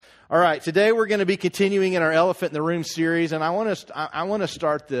All right, today we're going to be continuing in our Elephant in the Room series, and I want to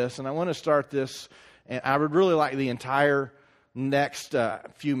start this, and I would really like the entire next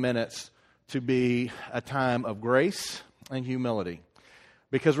few minutes to be a time of grace and humility.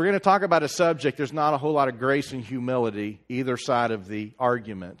 Because we're going to talk about a subject, there's not a whole lot of grace and humility either side of the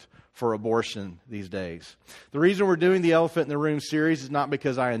argument for abortion these days. The reason we're doing the Elephant in the Room series is not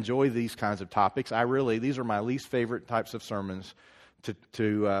because I enjoy these kinds of topics. These are my least favorite types of sermons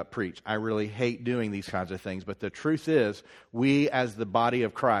to preach. I really hate doing these kinds of things. But the truth is, we as the body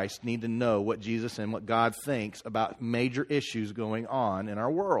of Christ need to know what Jesus and what God thinks about major issues going on in our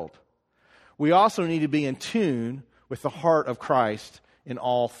world. We also need to be in tune with the heart of Christ in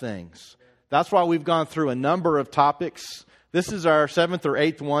all things. That's why we've gone through a number of topics. This is our 7th or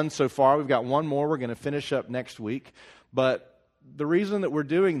 8th one so far. We've got one more we're going to finish up next week. But the reason that we're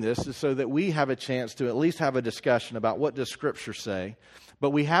doing this is so that we have a chance to at least have a discussion about what does Scripture say.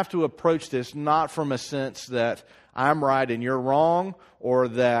 But we have to approach this not from a sense that I'm right and you're wrong, or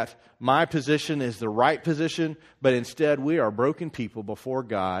that my position is the right position, but instead we are broken people before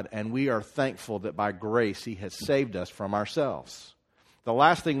God, and we are thankful that by grace He has saved us from ourselves. The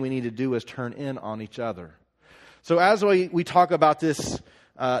last thing we need to do is turn in on each other. So as we talk about this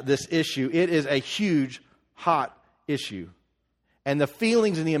issue, it is a huge, hot issue. And the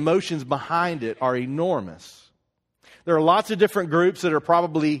feelings and the emotions behind it are enormous. There are lots of different groups that are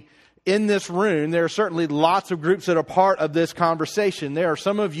probably in this room. There are certainly lots of groups that are part of this conversation. There are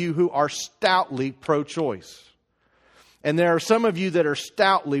some of you who are stoutly pro-choice. And there are some of you that are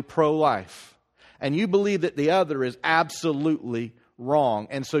stoutly pro-life. And you believe that the other is absolutely wrong.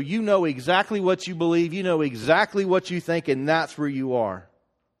 And so you know exactly what you believe. You know exactly what you think, and that's where you are.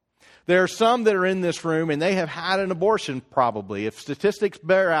 There are some that are in this room and they have had an abortion probably. If statistics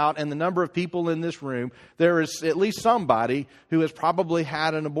bear out and the number of people in this room, there is at least somebody who has probably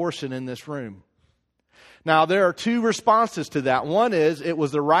had an abortion in this room. Now, there are two responses to that. One is, it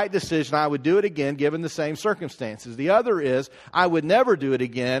was the right decision. I would do it again given the same circumstances. The other is, I would never do it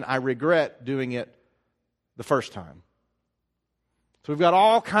again. I regret doing it the first time. So we've got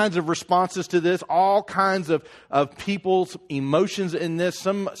all kinds of responses to this, all kinds of people's emotions in this.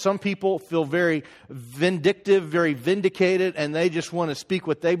 Some people feel very vindictive, very vindicated, and they just want to speak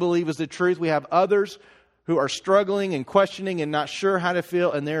what they believe is the truth. We have others who are struggling and questioning and not sure how to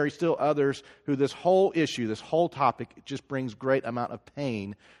feel, and there are still others who this whole issue, this whole topic, just brings great amount of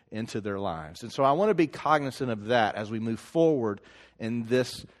pain into their lives. And so I want to be cognizant of that as we move forward in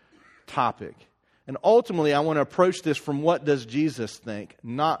this topic. And ultimately, I want to approach this from what does Jesus think,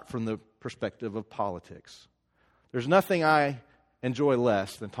 not from the perspective of politics. There's nothing I enjoy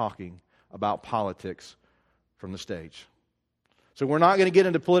less than talking about politics from the stage. So we're not going to get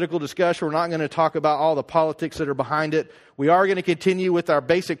into political discussion. We're not going to talk about all the politics that are behind it. We are going to continue with our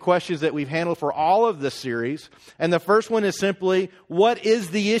basic questions that we've handled for all of this series. And the first one is simply, what is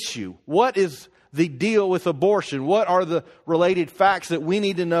the issue? What is the deal with abortion? What are the related facts that we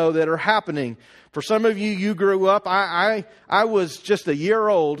need to know that are happening? For some of you, you grew up. I was just a year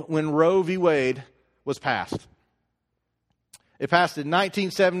old when Roe v. Wade was passed. It passed in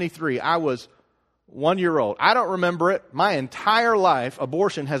 1973. I was 1 year old. I don't remember it. My entire life,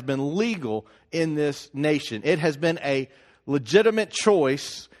 abortion has been legal in this nation. It has been a legitimate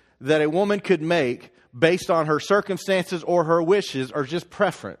choice that a woman could make based on her circumstances or her wishes or just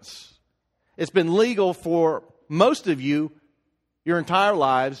preference. It's been legal for most of you your entire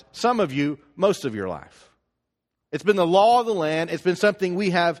lives, some of you most of your life. It's been the law of the land. It's been something we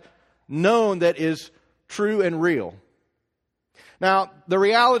have known that is true and real. Now, the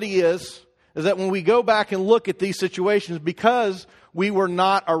reality is that when we go back and look at these situations, because we were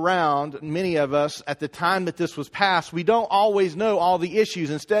not around, many of us, at the time that this was passed, we don't always know all the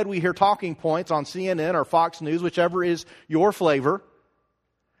issues. Instead, we hear talking points on CNN or Fox News, whichever is your flavor.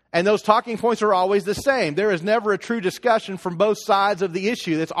 And those talking points are always the same. There is never a true discussion from both sides of the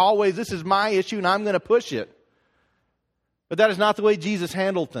issue. It's always, this is my issue and I'm going to push it. But that is not the way Jesus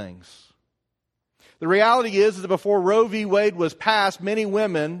handled things. The reality is that before Roe v. Wade was passed, many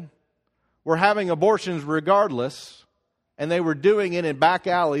women were having abortions regardless. And they were doing it in back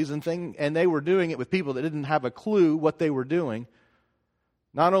alleys and they were doing it with people that didn't have a clue what they were doing.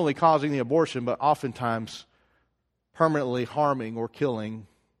 Not only causing the abortion, but oftentimes permanently harming or killing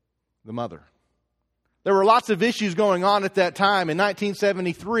the mother. There were lots of issues going on at that time. In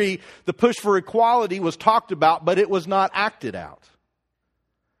 1973, the push for equality was talked about, but it was not acted out.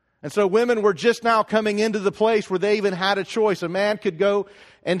 And so women were just now coming into the place where they even had a choice. A man could go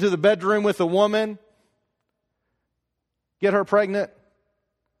into the bedroom with a woman, get her pregnant,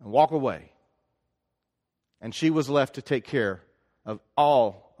 and walk away. And she was left to take care of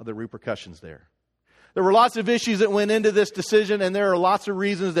all of the repercussions there. There were lots of issues that went into this decision, and there are lots of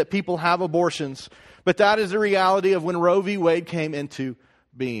reasons that people have abortions. But that is the reality of when Roe v. Wade came into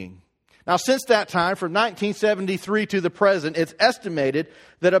being. Now, since that time, from 1973 to the present, it's estimated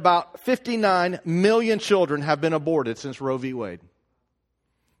that about 59 million children have been aborted since Roe v. Wade.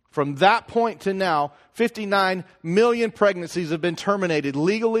 From that point to now, 59 million pregnancies have been terminated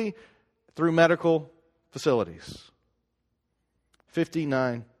legally through medical facilities.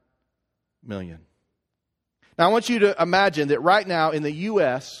 59 million. Now, I want you to imagine that right now in the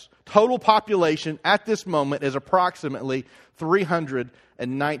U.S., total population at this moment is approximately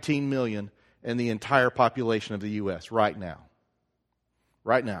 319 million in the entire population of the U.S. right now.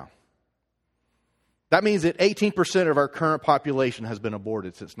 Right now. That means that 18% of our current population has been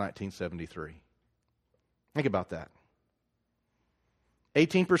aborted since 1973. Think about that.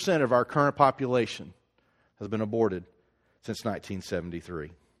 18% of our current population has been aborted since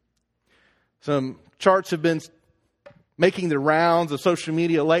 1973. Some charts have been making the rounds of social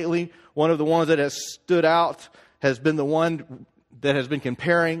media lately. One of the ones that has stood out has been the one that has been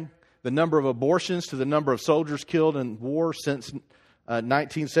comparing the number of abortions to the number of soldiers killed in war since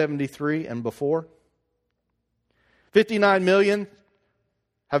 1973 and before. 59 million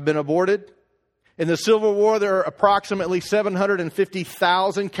have been aborted. In the Civil War, there are approximately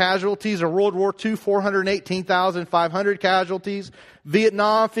 750,000 casualties. In World War II, 418,500 casualties.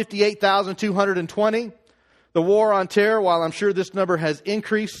 Vietnam, 58,220. The War on Terror, while I'm sure this number has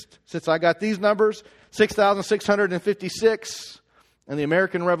increased since I got these numbers, 6,656. And the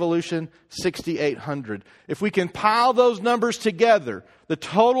American Revolution, 6,800. If we can pile those numbers together, the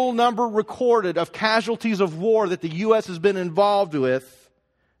total number recorded of casualties of war that the U.S. has been involved with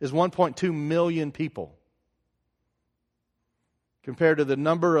is 1.2 million people. Compared to the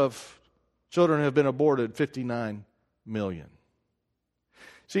number of children who have been aborted, 59 million.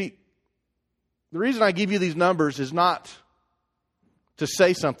 See, the reason I give you these numbers is not to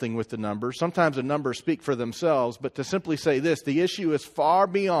say something with the numbers. Sometimes the numbers speak for themselves, but to simply say this: the issue is far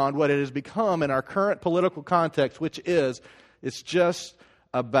beyond what it has become in our current political context, which is, it's just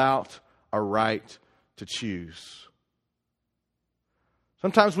about a right to choose.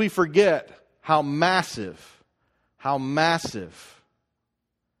 Sometimes we forget how massive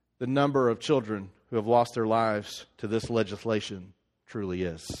the number of children who have lost their lives to this legislation truly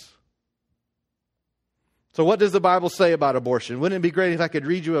is. So what does the Bible say about abortion? Wouldn't it be great if I could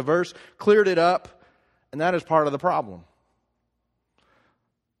read you a verse, cleared it up, and that is part of the problem.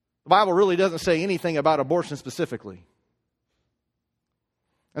 The Bible really doesn't say anything about abortion specifically.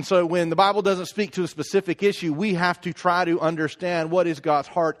 And so when the Bible doesn't speak to a specific issue, we have to try to understand what is God's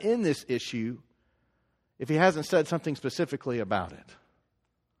heart in this issue if He hasn't said something specifically about it.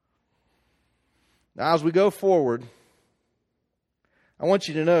 Now, as we go forward, I want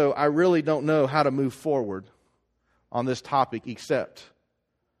you to know I really don't know how to move forward on this topic except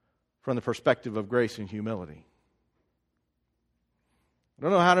from the perspective of grace and humility. I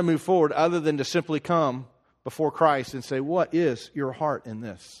don't know how to move forward other than to simply come before Christ and say, what is your heart in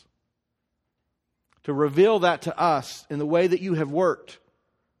this? To reveal that to us in the way that you have worked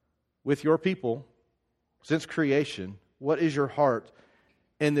with your people since creation. What is your heart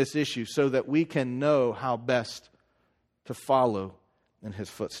in this issue so that we can know how best to follow in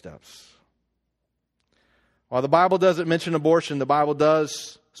His footsteps? While the Bible doesn't mention abortion, the Bible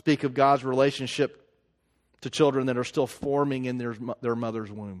does speak of God's relationship to children that are still forming in their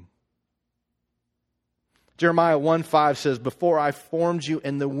mother's womb. Jeremiah 1:5 says, "Before I formed you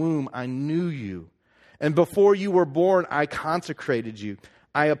in the womb, I knew you. And before you were born, I consecrated you.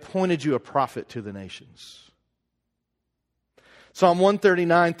 I appointed you a prophet to the nations." Psalm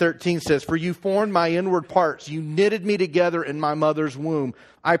 139:13 says, "For you formed my inward parts. You knitted me together in my mother's womb.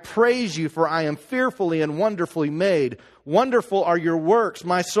 I praise you, for I am fearfully and wonderfully made. Wonderful are your works.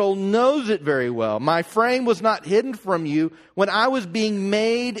 My soul knows it very well. My frame was not hidden from you when I was being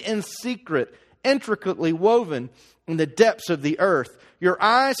made in secret, intricately woven in the depths of the earth. Your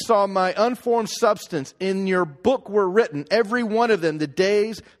eyes saw my unformed substance. In your book were written, every one of them, the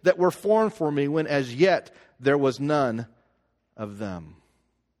days that were formed for me, when as yet there was none of them."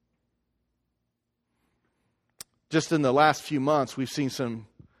 Just in the last few months, we've seen some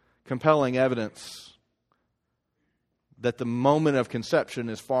compelling evidence that the moment of conception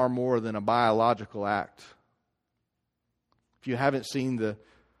is far more than a biological act. If you haven't seen the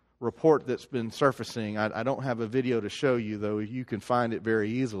report that's been surfacing, I don't have a video to show you, though you can find it very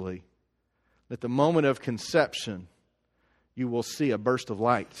easily. At the moment of conception, you will see a burst of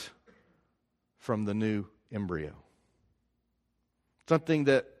light from the new embryo. Something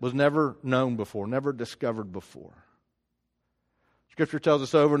that was never known before, never discovered before. Scripture tells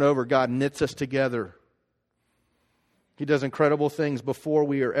us over and over, God knits us together. He does incredible things before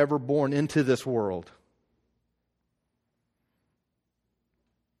we are ever born into this world.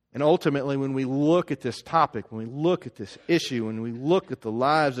 And ultimately, when we look at this topic, when we look at this issue, when we look at the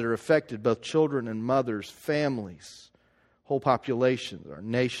lives that are affected, both children and mothers, families, whole populations, our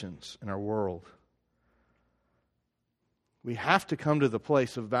nations, and our world, we have to come to the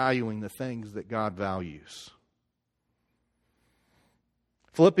place of valuing the things that God values.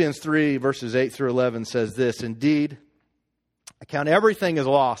 Philippians 3, verses 8 through 11 says this, "Indeed, I count everything as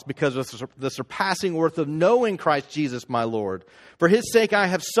lost because of the surpassing worth of knowing Christ Jesus my Lord. For His sake I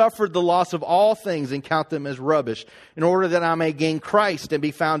have suffered the loss of all things and count them as rubbish, in order that I may gain Christ and be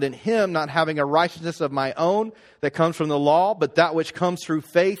found in Him, not having a righteousness of my own that comes from the law, but that which comes through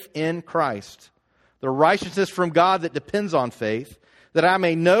faith in Christ. The righteousness from God that depends on faith, that I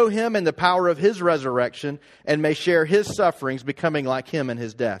may know Him and the power of His resurrection, and may share His sufferings, becoming like Him in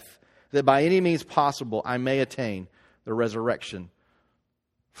His death, that by any means possible I may attain the resurrection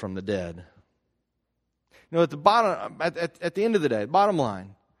from the dead." You know, at the end of the day, bottom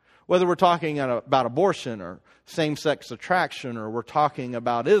line, whether we're talking about abortion or same-sex attraction, or we're talking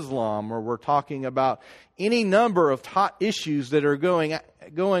about Islam, or we're talking about any number of hot issues that are going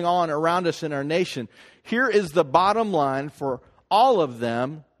on around us in our nation, here is the bottom line for all of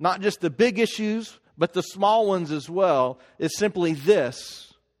them, not just the big issues, but the small ones as well, is simply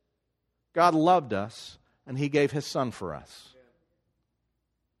this: God loved us, and He gave His Son for us.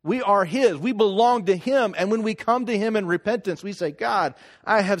 We are His. We belong to Him. And when we come to Him in repentance, we say, "God,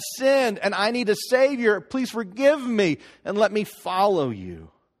 I have sinned and I need a Savior. Please forgive me and let me follow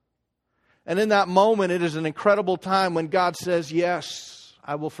You." And in that moment, it is an incredible time when God says, "Yes,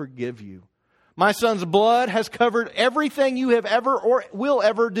 I will forgive you. My Son's blood has covered everything you have ever or will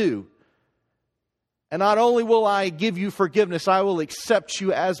ever do. And not only will I give you forgiveness, I will accept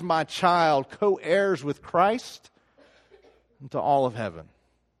you as my child, co-heirs with Christ into all of heaven."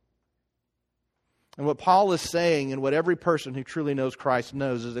 And what Paul is saying, and what every person who truly knows Christ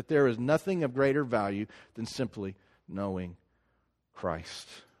knows, is that there is nothing of greater value than simply knowing Christ.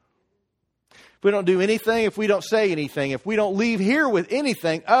 If we don't do anything, if we don't say anything, if we don't leave here with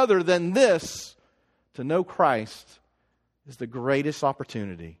anything other than this, to know Christ is the greatest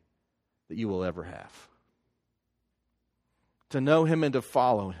opportunity that you will ever have. To know Him and to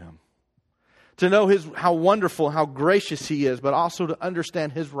follow Him. To know how wonderful, how gracious He is, but also to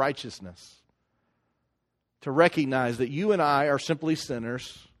understand His righteousness. To recognize that you and I are simply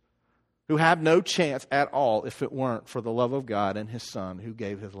sinners who have no chance at all if it weren't for the love of God and His Son who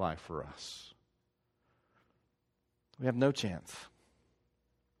gave His life for us. We have no chance.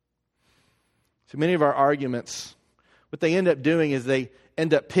 So many of our arguments, what they end up doing is they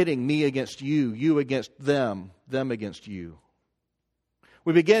end up pitting me against you, you against them against you.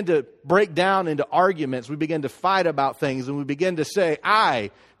 We begin to break down into arguments. We begin to fight about things, and we begin to say,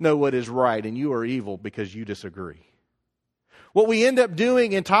 "I know what is right and you are evil because you disagree." What we end up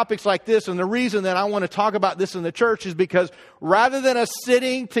doing in topics like this, and the reason that I want to talk about this in the church, is because rather than us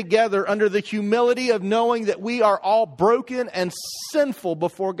sitting together under the humility of knowing that we are all broken and sinful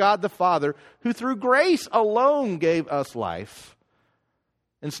before God the Father, who through grace alone gave us life,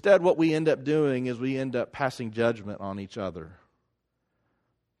 instead what we end up doing is we end up passing judgment on each other.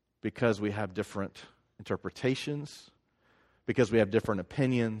 Because we have different interpretations, because we have different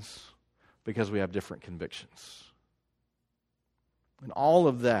opinions, because we have different convictions. And all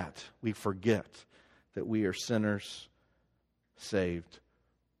of that, we forget that we are sinners saved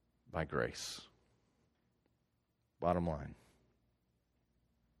by grace. Bottom line.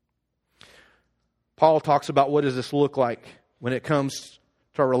 Paul talks about what does this look like when it comes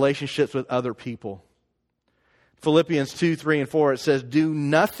to our relationships with other people. Philippians 2, 3, and 4, it says, "Do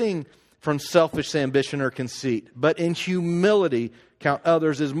nothing from selfish ambition or conceit, but in humility count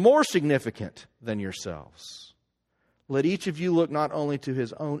others as more significant than yourselves. Let each of you look not only to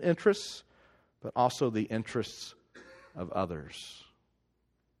his own interests, but also the interests of others."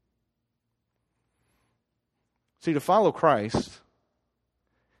 See, to follow Christ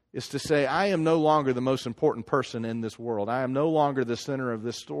is to say, I am no longer the most important person in this world. I am no longer the center of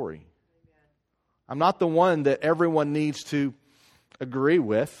this story. I'm not the one that everyone needs to agree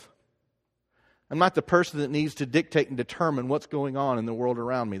with. I'm not the person that needs to dictate and determine what's going on in the world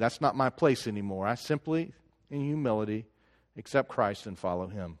around me. That's not my place anymore. I simply, in humility, accept Christ and follow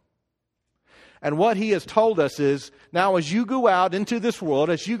Him. And what He has told us is, now as you go out into this world,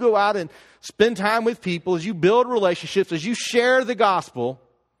 as you go out and spend time with people, as you build relationships, as you share the gospel,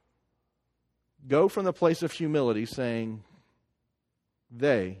 go from the place of humility saying,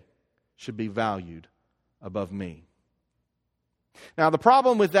 they should be valued above me. Now, the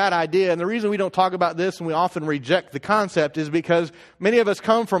problem with that idea, and the reason we don't talk about this and we often reject the concept, is because many of us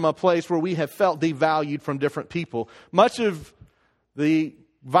come from a place where we have felt devalued from different people. Much of the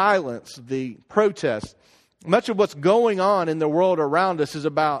violence, the protests, much of what's going on in the world around us is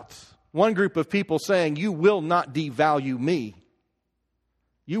about one group of people saying, you will not devalue me.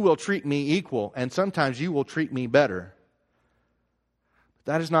 You will treat me equal, and sometimes you will treat me better.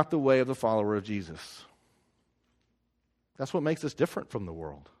 That is not the way of the follower of Jesus. That's what makes us different from the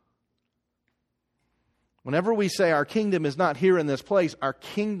world. Whenever we say our kingdom is not here in this place, our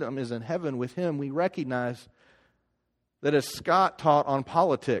kingdom is in heaven with Him, we recognize that as Scott taught on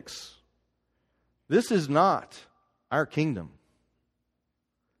politics, this is not our kingdom.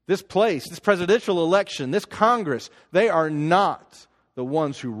 This place, this presidential election, this Congress, they are not the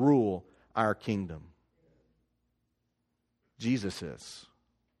ones who rule our kingdom. Jesus is.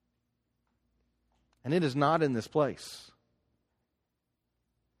 And it is not in this place.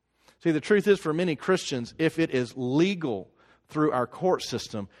 See, the truth is, for many Christians, if it is legal through our court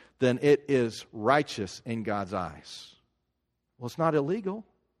system, then it is righteous in God's eyes. Well, it's not illegal.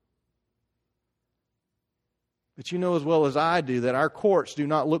 But you know as well as I do that our courts do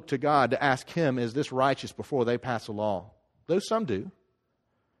not look to God to ask Him, is this righteous, before they pass a law. Though some do.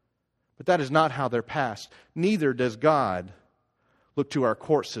 But that is not how they're passed. Neither does God look to our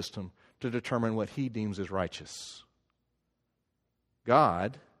court system to determine what He deems as righteous.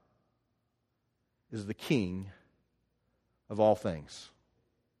 God is the King of all things.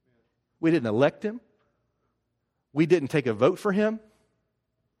 We didn't elect Him. We didn't take a vote for Him.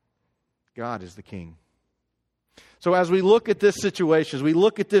 God is the King. So as we look at this situation, as we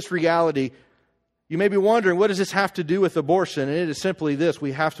look at this reality, you may be wondering, what does this have to do with abortion? And it is simply this: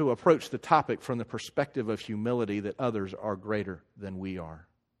 we have to approach the topic from the perspective of humility, that others are greater than we are.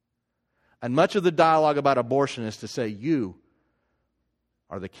 And much of the dialogue about abortion is to say, you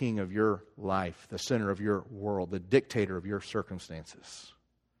are the king of your life, the center of your world, the dictator of your circumstances.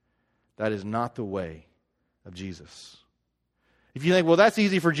 That is not the way of Jesus. If you think, well, that's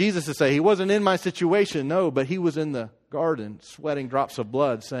easy for Jesus to say. He wasn't in my situation. No, but He was in the garden, sweating drops of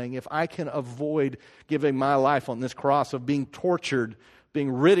blood, saying, if I can avoid giving my life on this cross, of being tortured,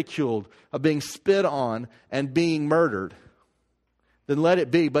 being ridiculed, of being spit on, and being murdered, then let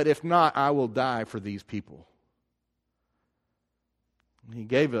it be. But if not, I will die for these people. He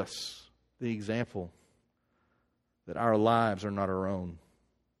gave us the example that our lives are not our own.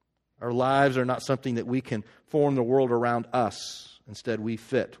 Our lives are not something that we can form the world around us. Instead, we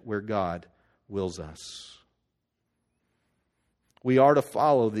fit where God wills us. We are to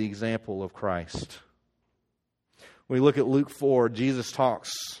follow the example of Christ. When we look at Luke 4, Jesus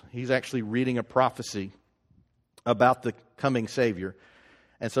talks. He's actually reading a prophecy about the coming Savior.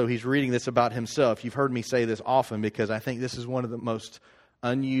 And so He's reading this about Himself. You've heard me say this often because I think this is one of the most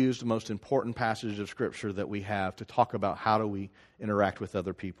unused, most important passages of Scripture that we have to talk about how do we interact with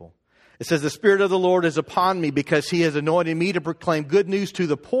other people. It says, the Spirit of the Lord is upon me because He has anointed me to proclaim good news to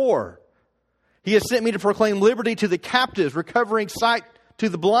the poor. He has sent me to proclaim liberty to the captives, recovering sight to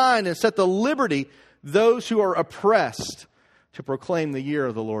the blind, and set the liberty those who are oppressed, to proclaim the year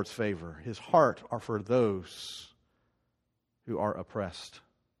of the Lord's favor. His heart are for those who are oppressed,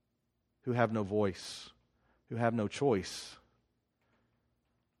 who have no voice, who have no choice.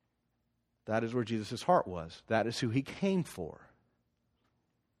 That is where Jesus' heart was. That is who He came for.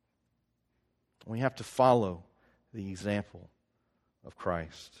 We have to follow the example of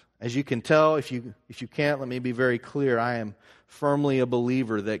Christ. As you can tell, if you can't, let me be very clear. I am firmly a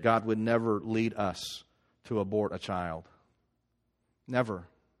believer that God would never lead us to abort a child. Never.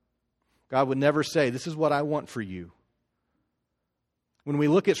 God would never say, this is what I want for you. When we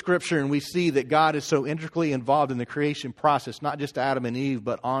look at Scripture and we see that God is so intricately involved in the creation process, not just Adam and Eve,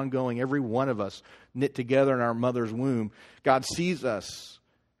 but ongoing, every one of us knit together in our mother's womb, God sees us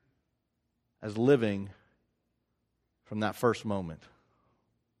as living from that first moment.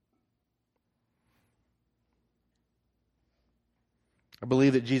 I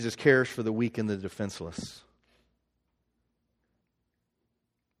believe that Jesus cares for the weak and the defenseless.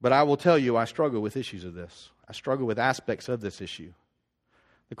 But I will tell you, I struggle with issues of this. I struggle with aspects of this issue.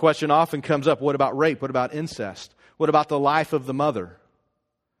 The question often comes up, what about rape? What about incest? What about the life of the mother?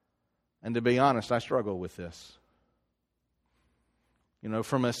 And to be honest, I struggle with this. You know,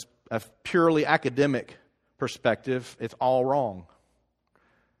 from a purely academic perspective, it's all wrong.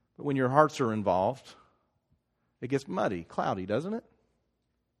 But when your hearts are involved, it gets muddy, cloudy, doesn't it?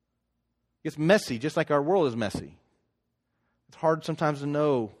 It gets messy, just like our world is messy. It's hard sometimes to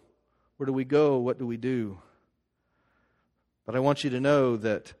know, where do we go, what do we do? But I want you to know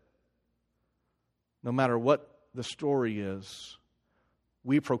that no matter what the story is,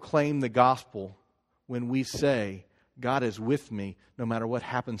 we proclaim the gospel when we say, God is with me no matter what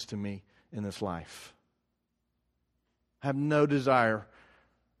happens to me in this life. I have no desire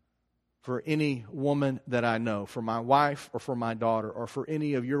for any woman that I know, for my wife or for my daughter, or for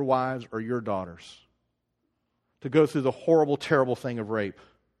any of your wives or your daughters, to go through the horrible, terrible thing of rape,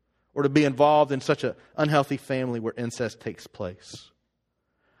 or to be involved in such an unhealthy family where incest takes place.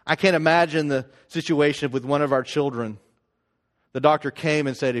 I can't imagine the situation with one of our children. The doctor came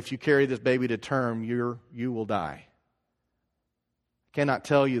and said, if you carry this baby to term, you will die. I cannot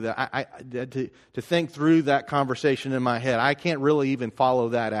tell you that. To think through that conversation in my head, I can't really even follow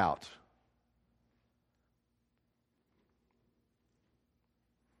that out.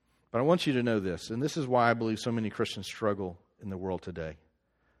 But I want you to know this, and this is why I believe so many Christians struggle in the world today.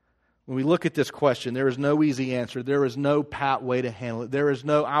 When we look at this question, there is no easy answer. There is no pat way to handle it. There is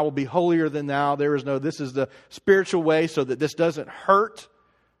no, I will be holier than thou. There is no, this is the spiritual way so that this doesn't hurt,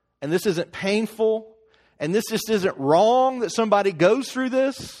 and this isn't painful, and this just isn't wrong that somebody goes through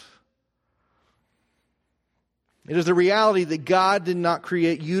this. It is the reality that God did not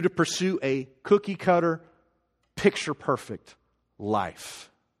create you to pursue a cookie-cutter, picture-perfect life.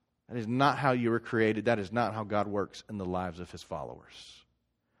 That is not how you were created. That is not how God works in the lives of His followers.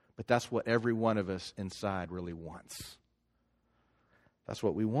 But that's what every one of us inside really wants. That's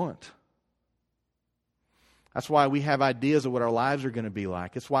what we want. That's why we have ideas of what our lives are going to be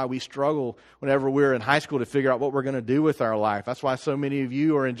like. It's why we struggle whenever we're in high school to figure out what we're going to do with our life. That's why so many of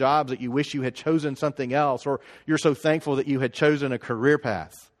you are in jobs that you wish you had chosen something else, or you're so thankful that you had chosen a career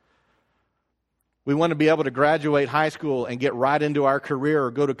path. We want to be able to graduate high school and get right into our career, or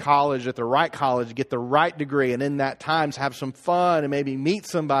go to college at the right college, get the right degree, and in that time have some fun and maybe meet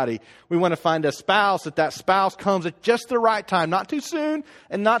somebody. We want to find a spouse, that spouse comes at just the right time, not too soon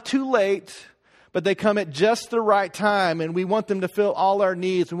and not too late, but they come at just the right time, and we want them to fill all our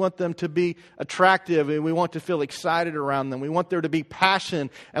needs. We want them to be attractive, and we want to feel excited around them. We want there to be passion,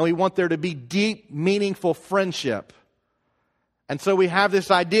 and we want there to be deep, meaningful friendship. And so we have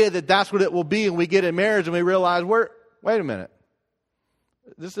this idea that that's what it will be, and we get in marriage and we realize, wait a minute.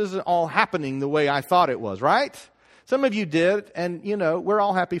 This isn't all happening the way I thought it was, right? Some of you did, and we're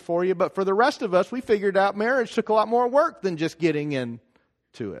all happy for you. But for the rest of us, we figured out marriage took a lot more work than just getting into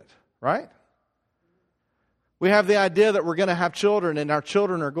it, right? We have the idea that we're going to have children, and our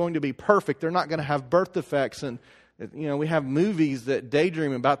children are going to be perfect. They're not going to have birth defects. And, we have movies that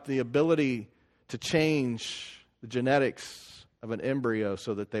daydream about the ability to change the genetics of an embryo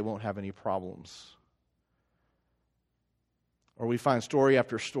so that they won't have any problems. Or we find story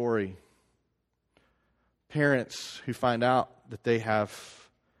after story, parents who find out that they have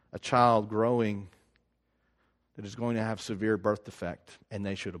a child growing that is going to have severe birth defect and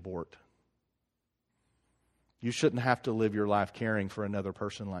they should abort. You shouldn't have to live your life caring for another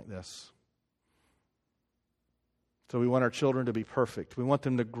person like this. So we want our children to be perfect. We want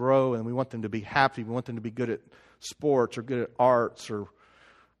them to grow, and we want them to be happy. We want them to be good at sports or good at arts or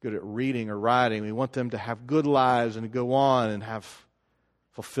good at reading or writing. We want them to have good lives and to go on and have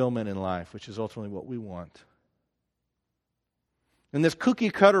fulfillment in life, which is ultimately what we want. In this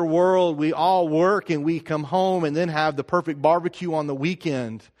cookie-cutter world, we all work and we come home and then have the perfect barbecue on the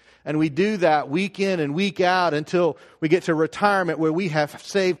weekend. And we do that week in and week out until we get to retirement, where we have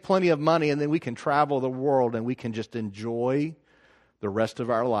saved plenty of money, and then we can travel the world and we can just enjoy the rest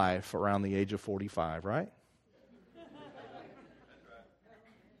of our life around the age of 45, right?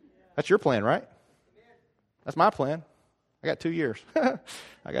 That's your plan, right? That's my plan. I got 2 years.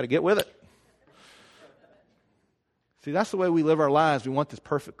 I got to get with it. See, that's the way we live our lives. We want this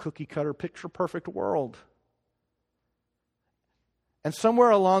perfect cookie-cutter, picture-perfect world. And somewhere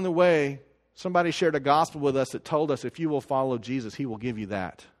along the way, somebody shared a gospel with us that told us if you will follow Jesus, He will give you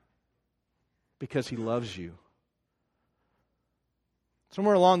that because He loves you.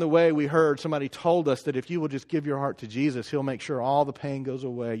 Somewhere along the way, we heard somebody told us that if you will just give your heart to Jesus, He'll make sure all the pain goes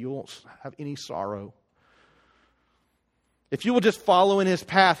away. You won't have any sorrow. If you will just follow in His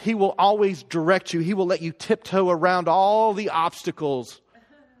path, He will always direct you. He will let you tiptoe around all the obstacles.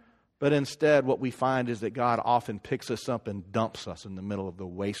 But instead, what we find is that God often picks us up and dumps us in the middle of the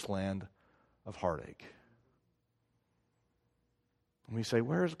wasteland of heartache. And we say,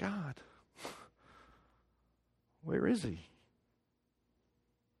 where is God? Where is He?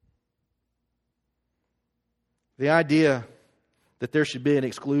 The idea that there should be an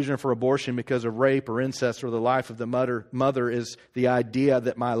exclusion for abortion because of rape or incest or the life of the mother is the idea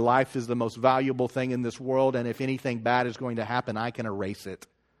that my life is the most valuable thing in this world, and if anything bad is going to happen, I can erase it.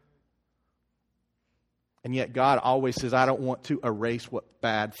 And yet God always says, I don't want to erase what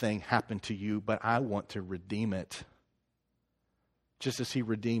bad thing happened to you, but I want to redeem it. just as He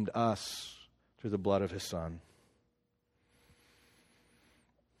redeemed us through the blood of His Son.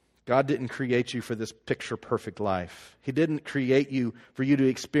 God didn't create you for this picture-perfect life. He didn't create you for you to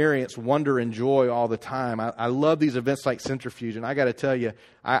experience wonder and joy all the time. I love these events like Centrifuge, and I got to tell you,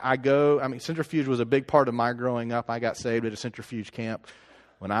 Centrifuge was a big part of my growing up. I got saved at a Centrifuge camp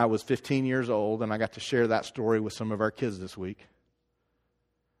when I was 15 years old, and I got to share that story with some of our kids this week.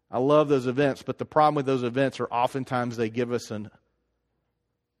 I love those events, but the problem with those events are oftentimes they give us a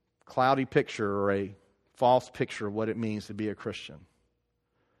cloudy picture or a false picture of what it means to be a Christian.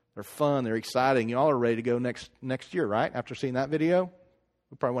 They're fun, they're exciting. You all are ready to go next year, right? After seeing that video,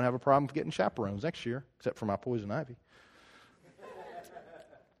 we probably won't have a problem getting chaperones next year, except for my poison ivy.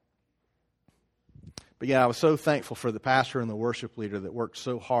 But yeah, I was so thankful for the pastor and the worship leader that worked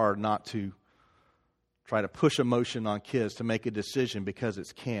so hard not to try to push emotion on kids to make a decision because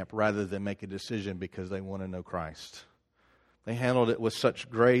it's camp rather than make a decision because they want to know Christ. They handled it with such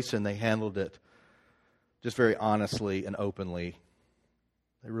grace, and they handled it just very honestly and openly.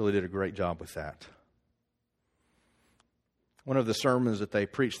 They really did a great job with that. One of the sermons that they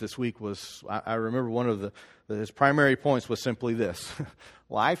preached this week was, I remember one of his primary points was simply this: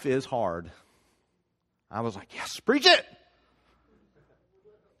 life is hard. I was like, yes, preach it!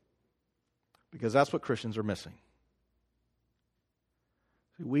 Because that's what Christians are missing.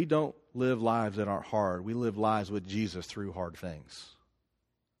 See, we don't live lives that aren't hard. We live lives with Jesus through hard things.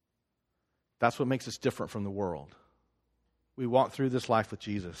 That's what makes us different from the world. We walk through this life with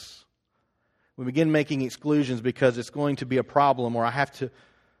Jesus. We begin making exclusions because it's going to be a problem, or I have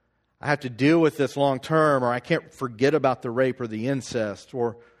to deal with this long term, or I can't forget about the rape or the incest,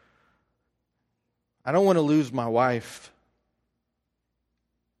 or I don't want to lose my wife.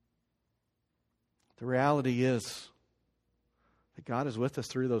 The reality is that God is with us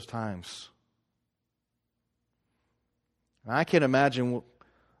through those times. And I can't imagine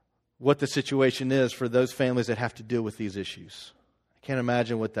what the situation is for those families that have to deal with these issues. I can't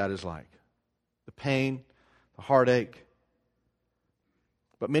imagine what that is like. The pain, the heartache.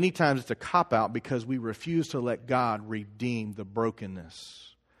 But many times it's a cop-out because we refuse to let God redeem the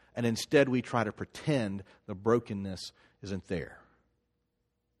brokenness. And instead we try to pretend the brokenness isn't there.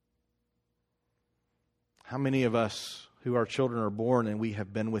 How many of us who our children are born and we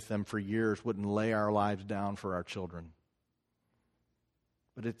have been with them for years wouldn't lay our lives down for our children?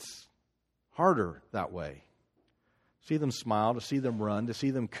 But it's harder that way. See them smile, to see them run, to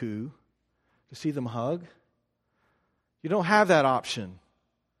see them coo, to see them hug. You don't have that option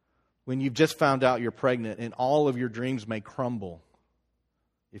when you've just found out you're pregnant and all of your dreams may crumble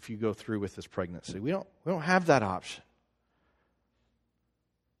if you go through with this pregnancy. We don't have that option.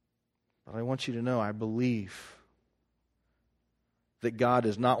 But I want you to know, I believe that God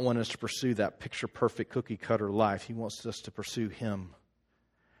does not want us to pursue that picture-perfect cookie-cutter life. He wants us to pursue Him.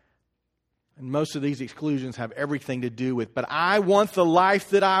 And most of these exclusions have everything to do with, but I want the life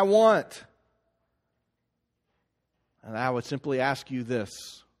that I want. And I would simply ask you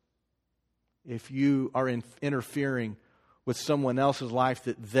this: if you are interfering with someone else's life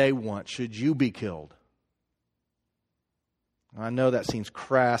that they want, should you be killed? I know that seems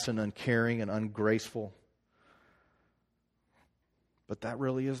crass and uncaring and ungraceful, but that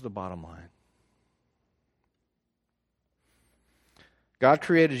really is the bottom line. God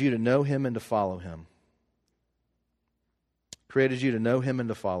created you to know Him and to follow Him. Created you to know Him and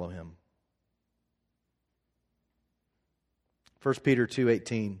to follow Him. 1 Peter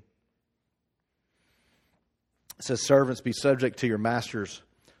 2:18 says, "Servants, be subject to your masters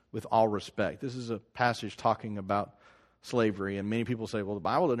with all respect." This is a passage talking about slavery, and many people say, well, the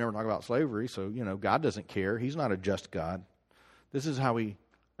Bible doesn't ever talk about slavery, so, God doesn't care. He's not a just God. This is how He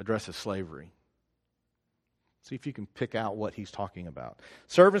addresses slavery. See if you can pick out what he's talking about.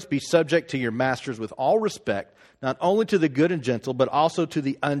 "Servants, be subject to your masters with all respect, not only to the good and gentle, but also to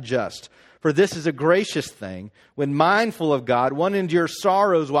the unjust. For this is a gracious thing. When mindful of God, one endures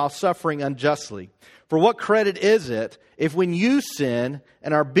sorrows while suffering unjustly. For what credit is it if when you sin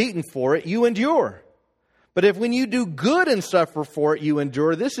and are beaten for it, you endure? But if when you do good and suffer for it, you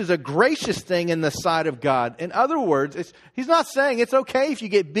endure, this is a gracious thing in the sight of God." In other words, he's not saying it's okay if you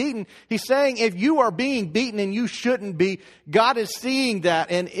get beaten. He's saying if you are being beaten and you shouldn't be, God is seeing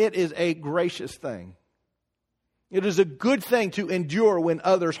that, and it is a gracious thing. It is a good thing to endure when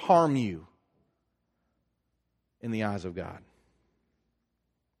others harm you in the eyes of God.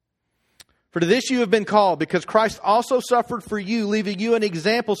 "For to this you have been called, because Christ also suffered for you, leaving you an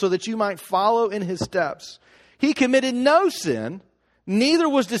example so that you might follow in His steps. He committed no sin, neither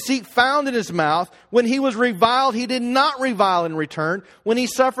was deceit found in His mouth. When He was reviled, He did not revile in return. When He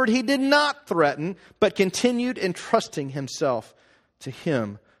suffered, He did not threaten, but continued entrusting Himself to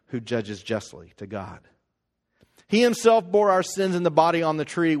Him who judges justly, to God. He Himself bore our sins in the body on the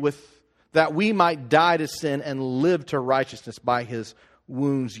tree that we might die to sin and live to righteousness. By His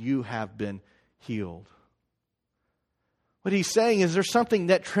wounds you have been healed. What He's saying is there's something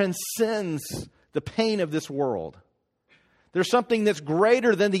that transcends the pain of this world. There's something that's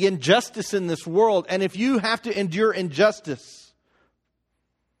greater than the injustice in this world. And if you have to endure injustice,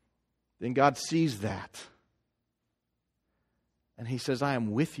 then God sees that. And He says, I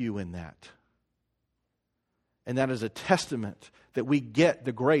am with you in that. And that is a testament that we get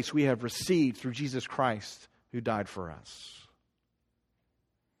the grace we have received through Jesus Christ who died for us.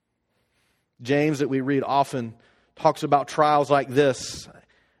 James, that we read often, talks about trials like this.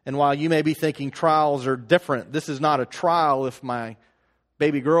 And while you may be thinking trials are different, this is not a trial if my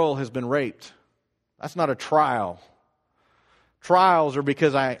baby girl has been raped. That's not a trial. Trials are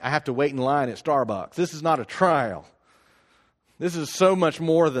because I have to wait in line at Starbucks. This is not a trial. This is so much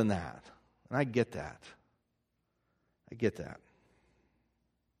more than that. And I get that. I get that.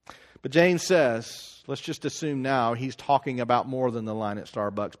 But James says, let's just assume now he's talking about more than the line at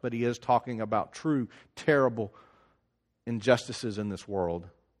Starbucks, but he is talking about true, terrible injustices in this world.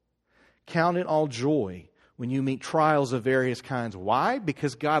 Count it all joy when you meet trials of various kinds. Why?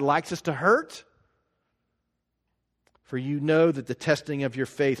 Because God likes us to hurt? For you know that the testing of your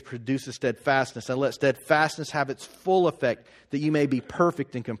faith produces steadfastness, and let steadfastness have its full effect, that you may be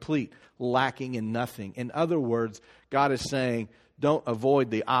perfect and complete, lacking in nothing. In other words, God is saying, don't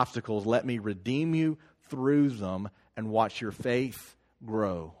avoid the obstacles. Let me redeem you through them and watch your faith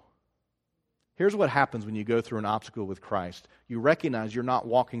grow. Here's what happens when you go through an obstacle with Christ. You recognize you're not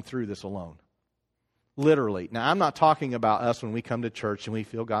walking through this alone. Literally. Now, I'm not talking about us when we come to church and we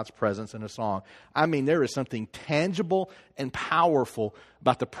feel God's presence in a song. I mean, there is something tangible and powerful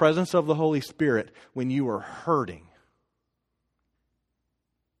about the presence of the Holy Spirit when you are hurting.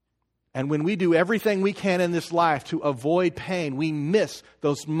 And when we do everything we can in this life to avoid pain, we miss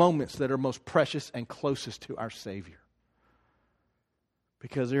those moments that are most precious and closest to our Savior.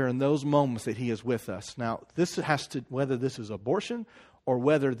 Because they're in those moments that He is with us. Now, this has to, whether this is abortion or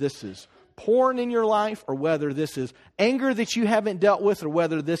whether this is porn in your life or whether this is anger that you haven't dealt with or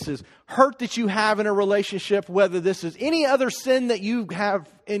whether this is hurt that you have in a relationship, whether this is any other sin that you have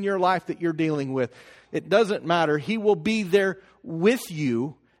in your life that you're dealing with, it doesn't matter. He will be there with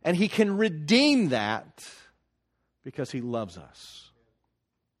you and He can redeem that because He loves us.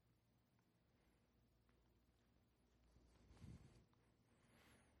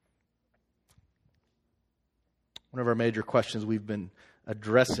 One of our major questions we've been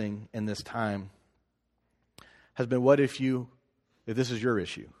addressing in this time has been, what if this is your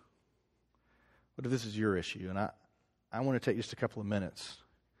issue? What if this is your issue? And I want to take just a couple of minutes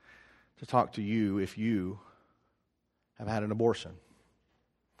to talk to you if you have had an abortion.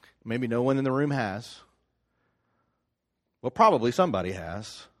 Maybe no one in the room has. Well, probably somebody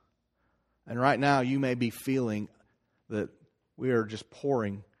has. And right now you may be feeling that we are just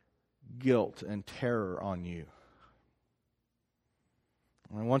pouring guilt and terror on you.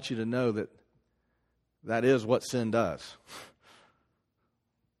 I want you to know that that is what sin does.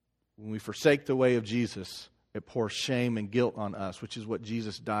 When we forsake the way of Jesus, it pours shame and guilt on us, which is what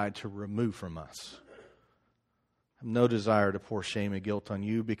Jesus died to remove from us. I have no desire to pour shame and guilt on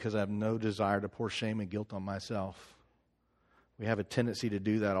you because I have no desire to pour shame and guilt on myself. We have a tendency to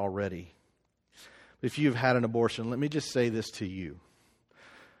do that already. If you've had an abortion, let me just say this to you.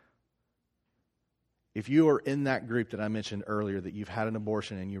 If you are in that group that I mentioned earlier, that you've had an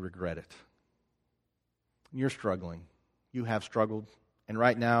abortion and you regret it, you're struggling. You have struggled. And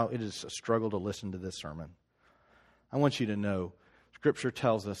right now, it is a struggle to listen to this sermon. I want you to know, Scripture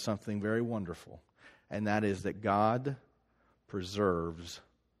tells us something very wonderful, and that is that God preserves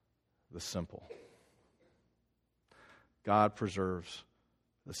the simple. God preserves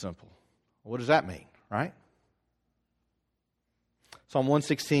the simple. What does that mean, right? Psalm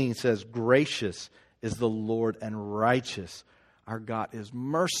 116 says, gracious is the Lord and righteous. Our God is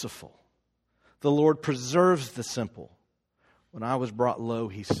merciful. The Lord preserves the simple. When I was brought low,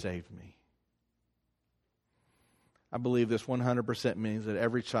 He saved me. I believe this 100% means that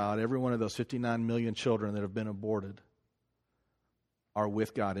every child, every one of those 59 million children that have been aborted are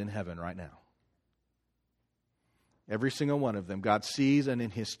with God in heaven right now. Every single one of them. God sees, and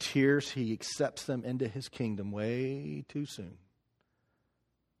in His tears, He accepts them into His kingdom way too soon.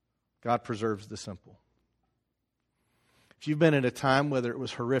 God preserves the simple. If you've been at a time, whether it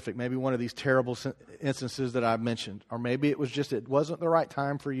was horrific, maybe one of these terrible instances that I've mentioned, or maybe it was just it wasn't the right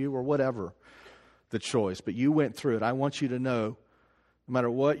time for you or whatever the choice, but you went through it, I want you to know, no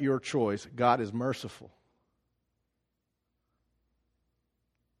matter what your choice, God is merciful.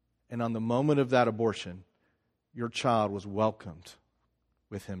 And on the moment of that abortion, your child was welcomed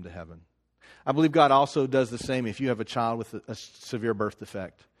with him to heaven. I believe God also does the same if you have a child with a severe birth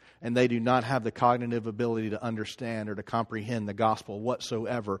defect and they do not have the cognitive ability to understand or to comprehend the gospel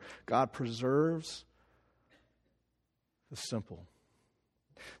whatsoever. God preserves the simple.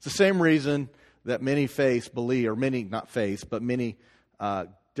 It's the same reason that many faiths believe, or many, not faiths, but many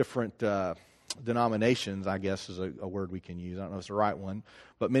different denominations, I guess is a word we can use. I don't know if it's the right one.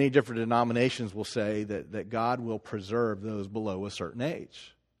 But many different denominations will say that God will preserve those below a certain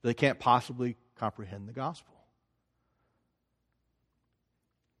age. They can't possibly comprehend the gospel.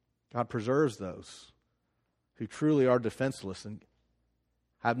 God preserves those who truly are defenseless and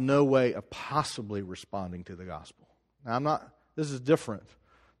have no way of possibly responding to the gospel. Now, this is different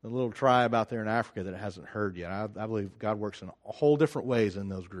than the little tribe out there in Africa that hasn't heard yet. I believe God works in a whole different ways in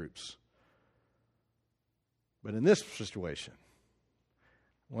those groups. But in this situation,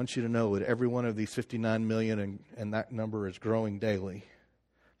 I want you to know that every one of these 59 million, and that number is growing daily,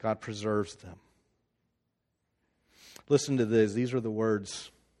 God preserves them. Listen to this. These are the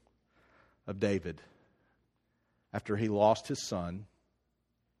words of David after he lost his son,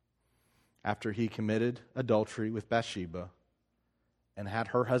 after he committed adultery with Bathsheba and had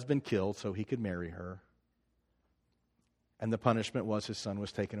her husband killed so he could marry her. And the punishment was his son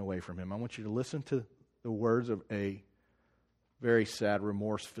was taken away from him. I want you to listen to the words of a very sad,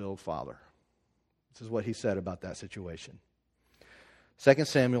 remorse-filled father. This is what he said about that situation. 2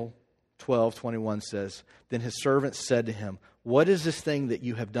 Samuel 12:21 says, "Then his servants said to him, 'What is this thing that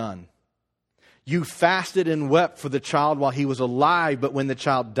you have done? You fasted and wept for the child while he was alive, but when the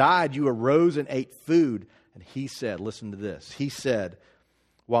child died, you arose and ate food.' And he said," listen to this, he said,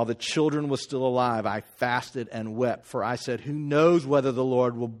 "While the children was still alive, I fasted and wept. For I said, who knows whether the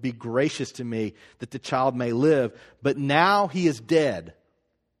Lord will be gracious to me that the child may live? But now he is dead.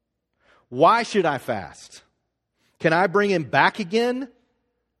 Why should I fast? Can I bring him back again?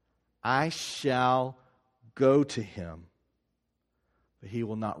 I shall go to him, but he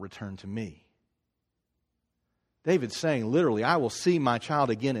will not return to me." David's saying literally, I will see my child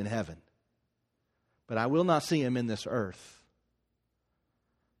again in heaven, but I will not see him in this earth.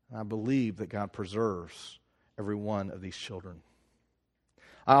 And I believe that God preserves every one of these children.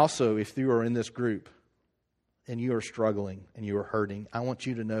 I also, if you are in this group and you are struggling and you are hurting, I want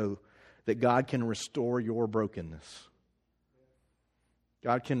you to know that God can restore your brokenness.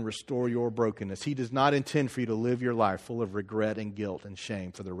 God can restore your brokenness. He does not intend for you to live your life full of regret and guilt and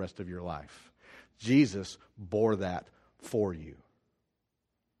shame for the rest of your life. Jesus bore that for you.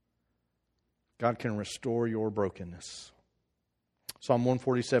 God can restore your brokenness. Psalm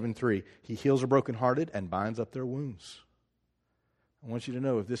 147:3, He heals the brokenhearted and binds up their wounds. I want you to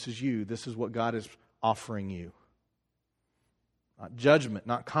know, if this is you, this is what God is offering you. Not judgment,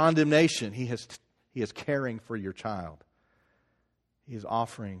 not condemnation. He is caring for your child. He is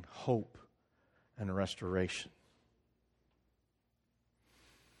offering hope and restoration.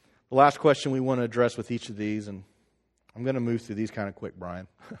 The last question we want to address with each of these, and I'm going to move through these kind of quick, Brian.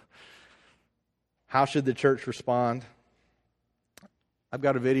 How should the church respond? I've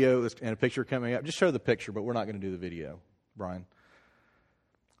got a video and a picture coming up. Just show the picture, but we're not going to do the video, Brian.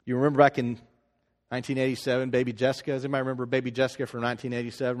 You remember back in 1987, baby Jessica? Does anybody remember baby Jessica from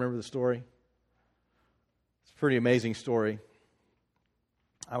 1987? Remember the story? It's a pretty amazing story.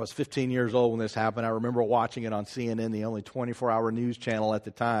 I was 15 years old when this happened. I remember watching it on CNN, the only 24-hour news channel at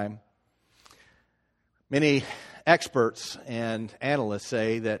the time. Many experts and analysts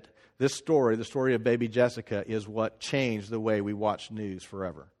say that this story, the story of baby Jessica, is what changed the way we watch news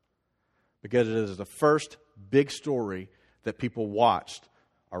forever. Because it is the first big story that people watched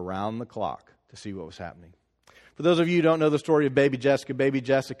around the clock to see what was happening. For those of you who don't know the story of baby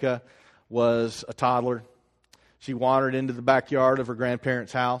Jessica was a toddler. She wandered into the backyard of her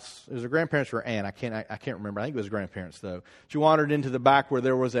grandparents' house. It was her grandparents or her aunt. I can't remember. I think it was grandparents, though. She wandered into the back where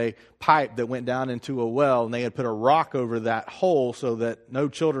there was a pipe that went down into a well, and they had put a rock over that hole so that no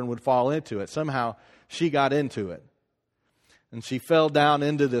children would fall into it. Somehow, she got into it, and she fell down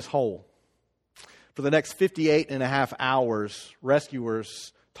into this hole. For the next 58 and a half hours,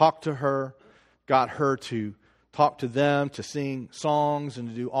 rescuers talked to her, got her to talk to them, to sing songs, and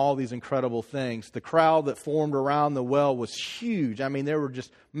to do all these incredible things. The crowd that formed around the well was huge. I mean, there were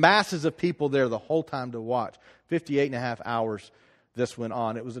just masses of people there the whole time to watch. 58 and a half hours this went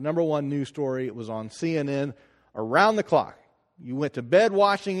on. It was the number one news story. It was on CNN around the clock. You went to bed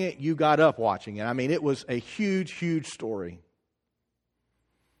watching it, you got up watching it. I mean, it was a huge, huge story.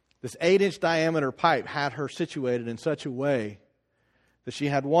 This 8-inch diameter pipe had her situated in such a way that she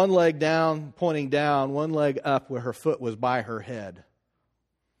had one leg down, pointing down, one leg up where her foot was by her head.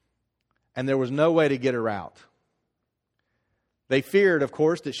 and there was no way to get her out. They feared, of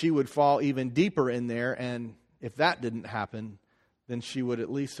course, that she would fall even deeper in there, and if that didn't happen, then she would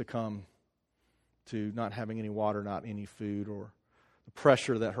at least succumb to not having any water, not any food, or the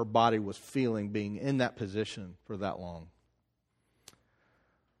pressure that her body was feeling being in that position for that long.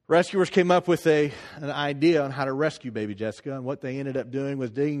 Rescuers came up with an idea on how to rescue baby Jessica, and what they ended up doing was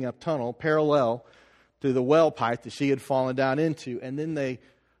digging a tunnel parallel to the well pipe that she had fallen down into, and then they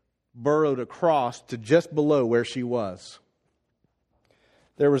burrowed across to just below where she was.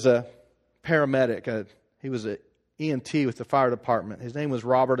 There was a paramedic, he was an EMT with the fire department. His name was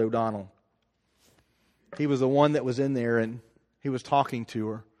Robert O'Donnell. He was the one that was in there, and he was talking to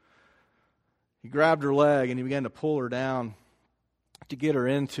her. He grabbed her leg and he began to pull her down to get her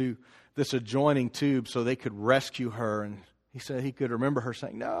into this adjoining tube so they could rescue her. And he said he could remember her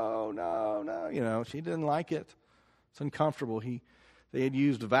saying, "No, no, no." You know, she didn't like it. It's uncomfortable. They had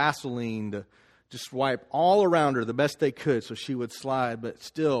used Vaseline to just wipe all around her the best they could so she would slide, but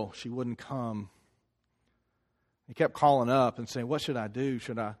still she wouldn't come. He kept calling up and saying, "What should I do?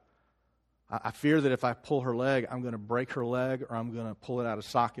 I fear that if I pull her leg, I'm going to break her leg, or I'm going to pull it out of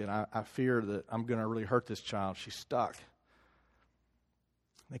socket. I fear that I'm going to really hurt this child. She's stuck."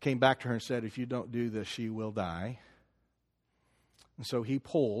 They came back to her and said, "If you don't do this, she will die." And so he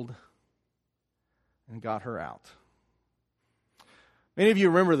pulled and got her out. Many of you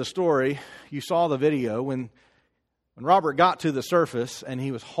remember the story. You saw the video. When Robert got to the surface and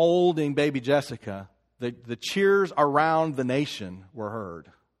he was holding baby Jessica, the cheers around the nation were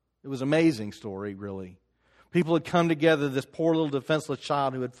heard. It was an amazing story, really. People had come together, this poor little defenseless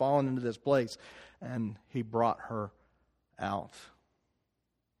child who had fallen into this place, and he brought her out.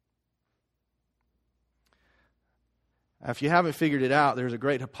 Now, if you haven't figured it out, there's a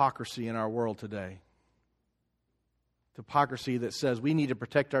great hypocrisy in our world today. Hypocrisy that says we need to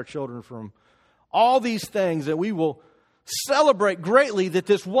protect our children from all these things, that we will celebrate greatly that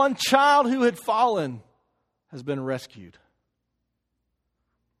this one child who had fallen has been rescued.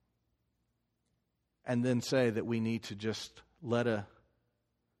 And then say that we need to just let an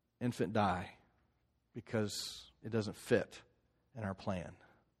infant die because it doesn't fit in our plan.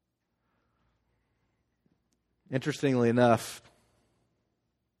 Interestingly enough,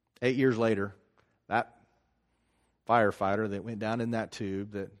 8 years later, that firefighter that went down in that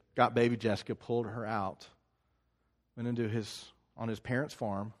tube that got baby Jessica, pulled her out, went on his parents'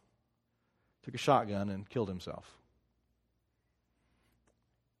 farm, took a shotgun and killed himself.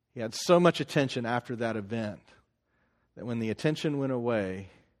 He had so much attention after that event that when the attention went away,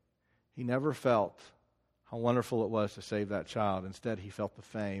 he never felt how wonderful it was to save that child. Instead, he felt the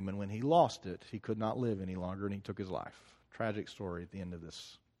fame, and when he lost it, he could not live any longer, and he took his life. Tragic story at the end of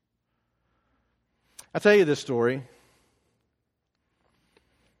this. I tell you this story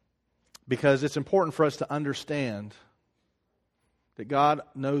because it's important for us to understand that God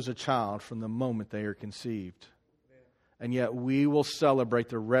knows a child from the moment they are conceived. And yet we will celebrate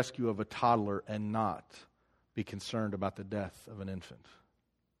the rescue of a toddler and not be concerned about the death of an infant.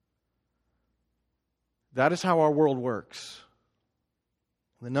 That is how our world works.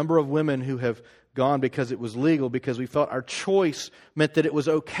 The number of women who have gone because it was legal, because we felt our choice meant that it was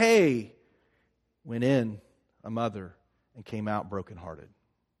okay, went in a mother and came out brokenhearted.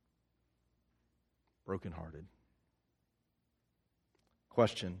 Brokenhearted.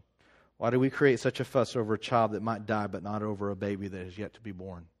 Question: why do we create such a fuss over a child that might die, but not over a baby that is yet to be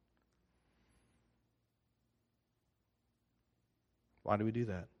born? Why do we do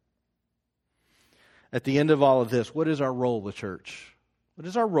that? At the end of all of this, what is our role, the church? What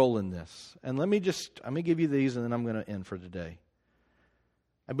is our role in this? And let me give you these, and then I'm going to end for today.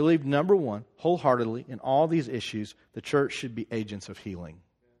 I believe, number one, wholeheartedly, in all these issues, the church should be agents of healing,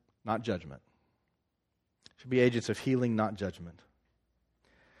 not judgment. Should be agents of healing, not judgment.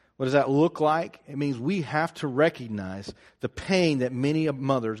 What does that look like? It means we have to recognize the pain that many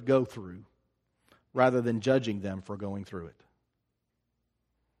mothers go through rather than judging them for going through it.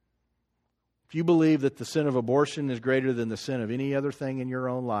 If you believe that the sin of abortion is greater than the sin of any other thing in your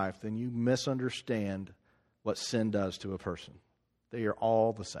own life, then you misunderstand what sin does to a person. They are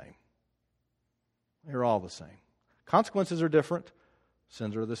all the same. They're all the same. Consequences are different.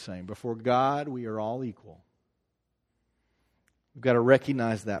 Sins are the same. Before God, we are all equal. We've got to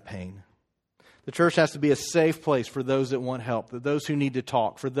recognize that pain. The church has to be a safe place for those that want help, for those who need to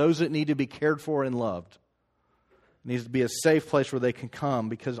talk, for those that need to be cared for and loved. It needs to be a safe place where they can come,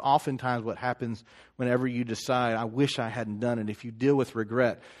 because oftentimes what happens whenever you decide, I wish I hadn't done it, if you deal with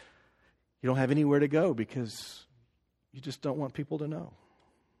regret, you don't have anywhere to go because you just don't want people to know.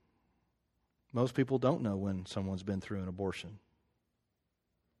 Most people don't know when someone's been through an abortion.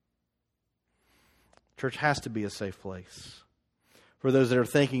 Church has to be a safe place for those that are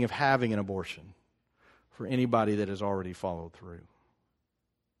thinking of having an abortion, for anybody that has already followed through.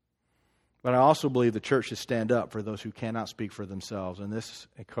 But I also believe the church should stand up for those who cannot speak for themselves, and this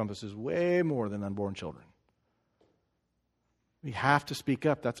encompasses way more than unborn children. We have to speak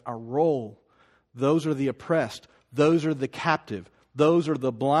up. That's our role. Those are the oppressed. Those are the captive. Those are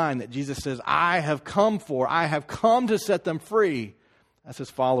the blind that Jesus says, I have come for. I have come to set them free. As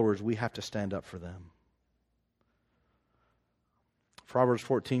His followers, we have to stand up for them. Proverbs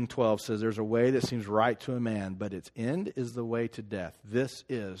 14:12 says, there's a way that seems right to a man, but its end is the way to death. This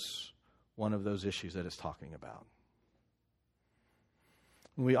is one of those issues that it's talking about.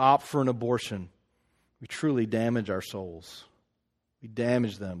 When we opt for an abortion, we truly damage our souls. We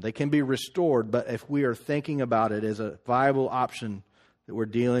damage them. They can be restored, but if we are thinking about it as a viable option that we're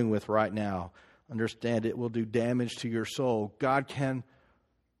dealing with right now, understand it will do damage to your soul. God can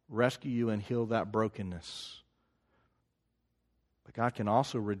rescue you and heal that brokenness. But God can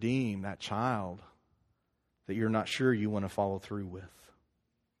also redeem that child that you're not sure you want to follow through with.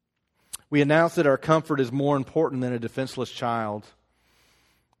 We announce that our comfort is more important than a defenseless child.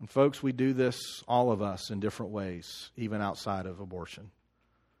 And folks, we do this, all of us, in different ways, even outside of abortion.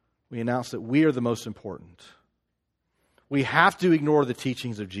 We announce that we are the most important. We have to ignore the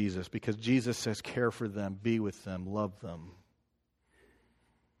teachings of Jesus because Jesus says, care for them, be with them, love them.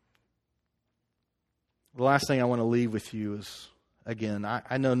 The last thing I want to leave with you is, again,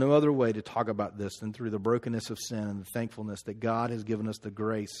 I know no other way to talk about this than through the brokenness of sin and the thankfulness that God has given us the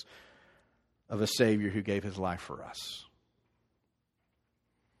grace of a Savior who gave His life for us.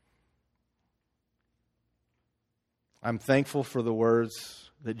 I'm thankful for the words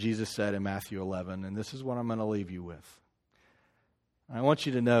that Jesus said in Matthew 11, and this is what I'm going to leave you with. I want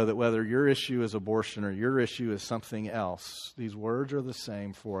you to know that whether your issue is abortion or your issue is something else, these words are the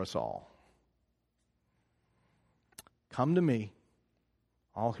same for us all. Come to me,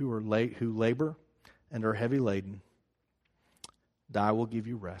 all who labor and are heavy laden, and I will give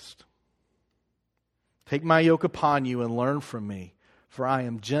you rest. Take my yoke upon you and learn from me, for I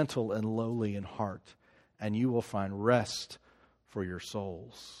am gentle and lowly in heart, and you will find rest for your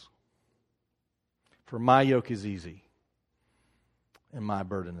souls. For my yoke is easy, and my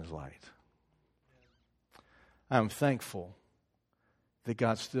burden is light. I am thankful that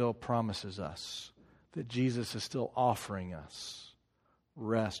God still promises us, that Jesus is still offering us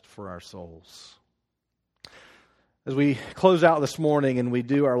rest for our souls. As we close out this morning and we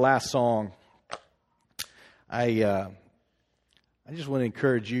do our last song, I just want to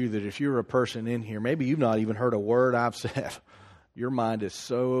encourage you that if you're a person in here, maybe you've not even heard a word I've said. Your mind is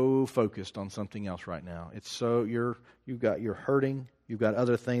so focused on something else right now. It's so you're hurting. You've got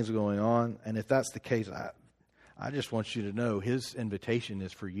other things going on, and if that's the case, I just want you to know His invitation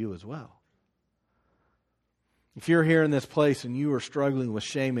is for you as well. If you're here in this place and you are struggling with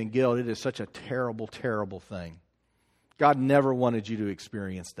shame and guilt, it is such a terrible, terrible thing. God never wanted you to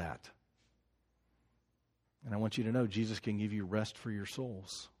experience that. And I want you to know Jesus can give you rest for your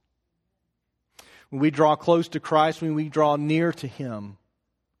souls. When we draw close to Christ, when we draw near to Him,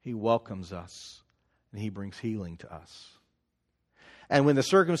 He welcomes us and He brings healing to us. And when the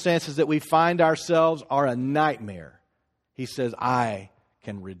circumstances that we find ourselves are a nightmare, He says, I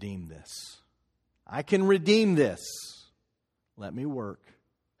can redeem this. I can redeem this. Let me work.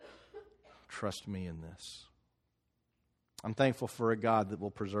 Trust me in this. I'm thankful for a God that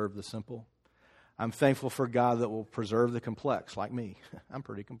will preserve the simple. I'm thankful for God that will preserve the complex, like me. I'm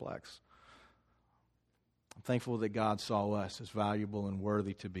pretty complex. I'm thankful that God saw us as valuable and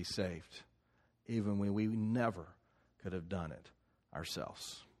worthy to be saved, even when we never could have done it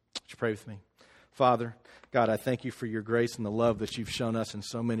ourselves. Would you pray with me? Father, God, I thank you for your grace and the love that you've shown us in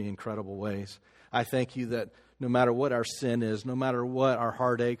so many incredible ways. I thank you that no matter what our sin is, no matter what our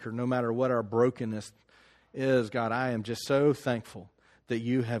heartache, or no matter what our brokenness is, God, I am just so thankful that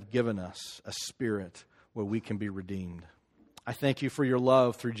you have given us a spirit where we can be redeemed. I thank you for your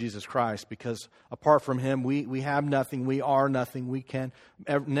love through Jesus Christ, because apart from Him, we have nothing, we are nothing, we can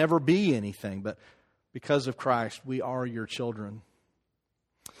never be anything. But because of Christ, we are your children.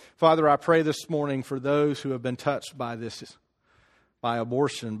 Father, I pray this morning for those who have been touched by this, by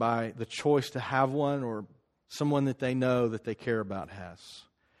abortion, by the choice to have one, or someone that they know that they care about has.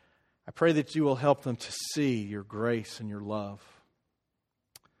 I pray that you will help them to see your grace and your love,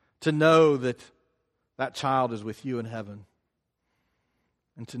 to know that that child is with you in heaven,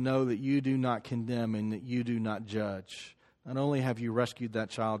 and to know that you do not condemn and that you do not judge. Not only have you rescued that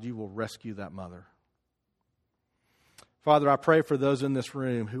child, you will rescue that mother. Father, I pray for those in this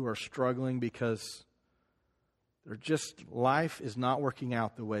room who are struggling because life is not working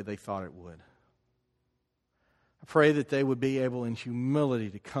out the way they thought it would. I pray that they would be able in humility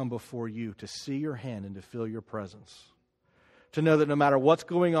to come before you, to see your hand and to feel your presence. To know that no matter what's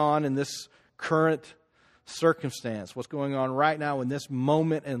going on in this current circumstance, what's going on right now in this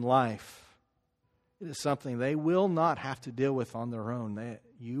moment in life, it is something they will not have to deal with on their own.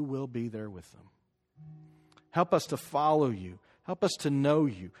 You will be there with them. Help us to follow you. Help us to know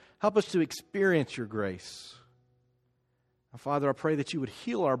you. Help us to experience your grace. And Father, I pray that you would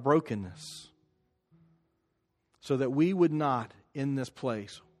heal our brokenness so that we would not, in this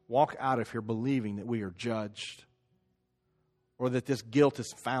place, walk out of here believing that we are judged or that this guilt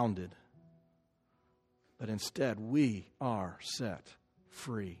is founded. But instead, we are set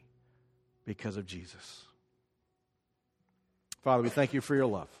free because of Jesus. Father, we thank you for your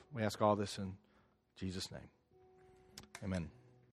love. We ask all this in Jesus' name. Amen.